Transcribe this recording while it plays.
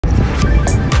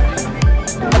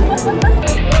Hello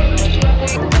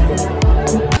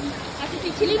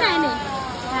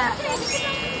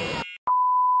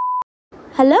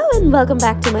and welcome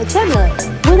back to my channel.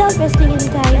 Without wasting any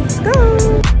time, let's go!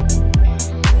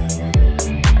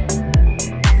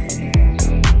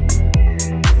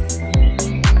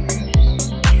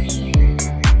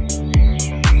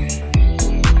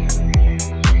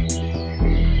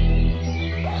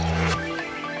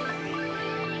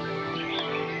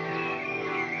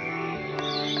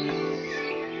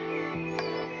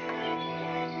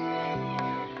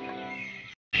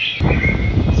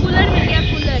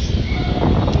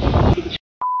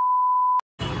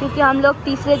 क्योंकि हम लोग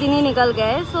तीसरे दिन ही निकल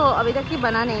गए, सो अभी तक ही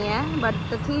बना नहीं है। But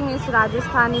the theme is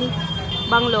Rajasthani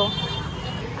bungalow.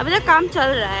 अभी तक काम चल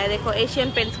रहा है। देखो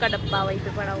एशियन पेंट्स का डब्बा वहीं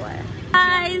पे पड़ा हुआ है।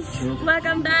 Guys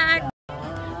welcome back.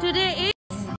 Today is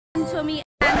Somi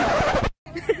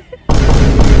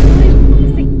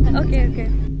okay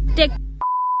take.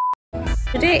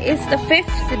 Today is the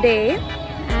 5th day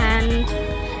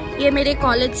and ये मेरे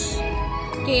कॉलेज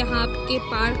के यहाँ के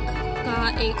पार्क का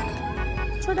एक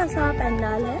छोटा सा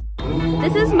पंडाल है।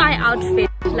 This is my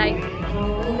outfit. Like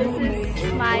this is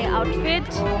my outfit.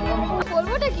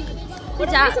 What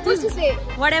are you supposed to say?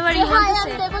 Whatever you want to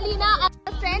say. Hi, I'm Devolina. I'm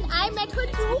a friend. I met her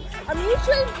through a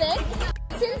mutual friend.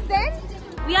 Since then,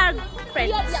 we are friends.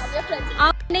 We are friends.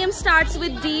 Our name starts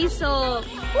with D, so. Oh,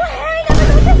 hey, I never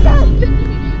noticed that.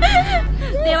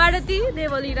 Devarati,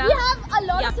 Devolina. We have a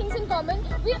lot of things in common.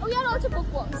 We are also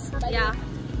bookworms. Yeah.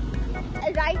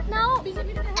 Right now,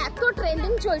 echo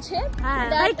trending cholche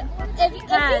that right.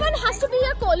 Everyone has to be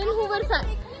a Colin Hoover fan.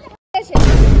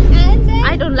 And then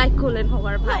I don't like Colin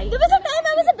Hoover, bhai. There was a time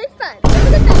I was a big fan. There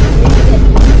was a time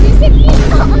recently,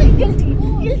 I'm guilty.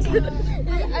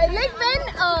 Like when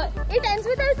it ends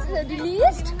with us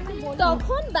released,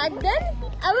 Tokhon back then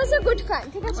I was a good fan.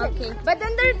 Okay. But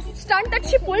then the stunt that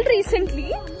she pulled recently,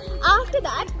 after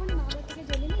that.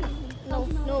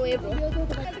 No way, bro.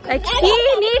 Like he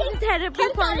needs therapy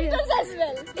for you. As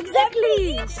well. Exactly.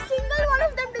 Each single one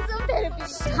of them deserve therapy.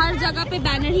 हर जगह पे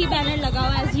banner ही banner लगा हुआ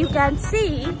है. As you can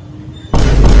see,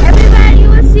 everywhere you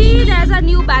will see there's a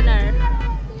new banner.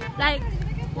 Like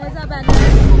there's a banner.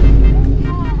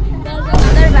 There's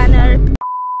another banner.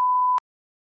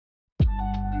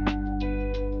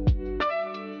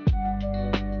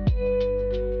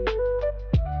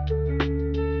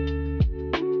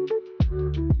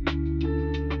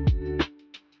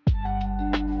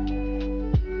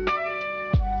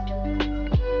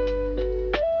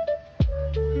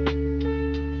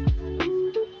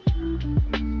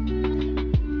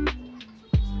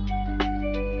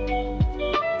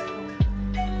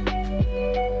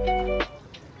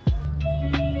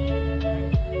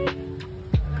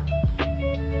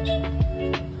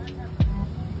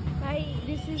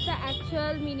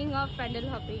 Meaning of pandal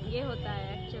hopping ये होता है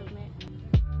actual में।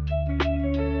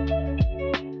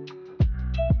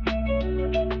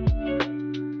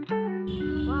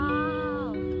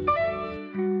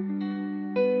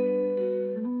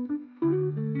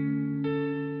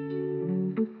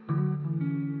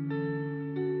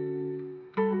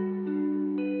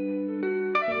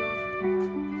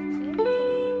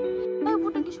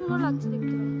 কি সুন্দর লাগছে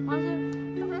দেখতে।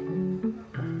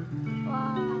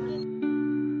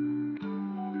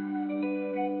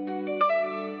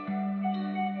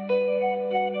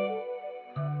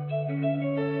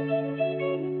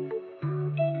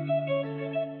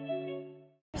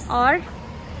 और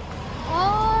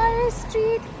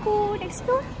street food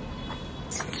explore.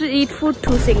 Street food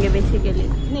ठूसेंगे basically.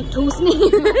 नहीं ठूस नहीं।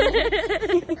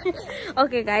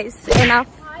 ओके गाइस एनफ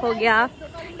हो गया,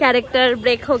 कैरेक्टर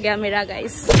ब्रेक हो गया मेरा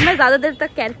गाइस। मैं ज्यादा देर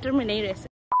तक कैरेक्टर में नहीं रह सकती।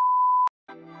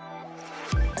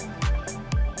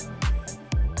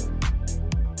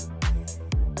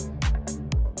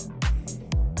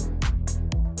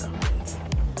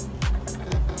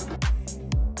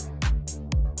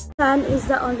 Fan is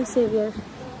the only savior.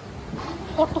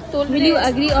 Will you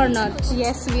agree or not?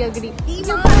 Yes, we agree.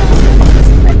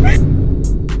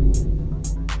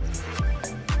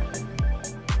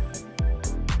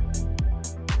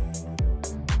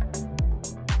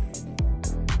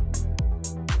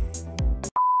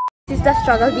 This is the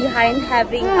struggle behind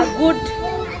having a good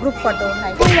group photo.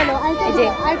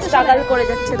 Struggle করে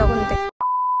যাচ্ছে তখন থেকে।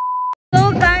 So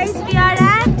guys, we are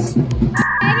at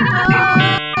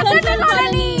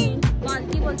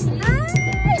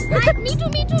Me too.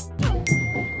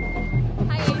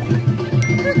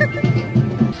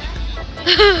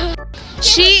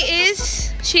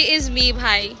 She is me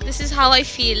भाई। This is how I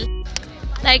feel.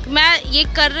 Like मैं ये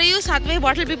कर रही हूँ, साथ में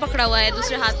बॉटल भी पकड़ा हुआ है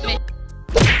दूसरे हाथ में।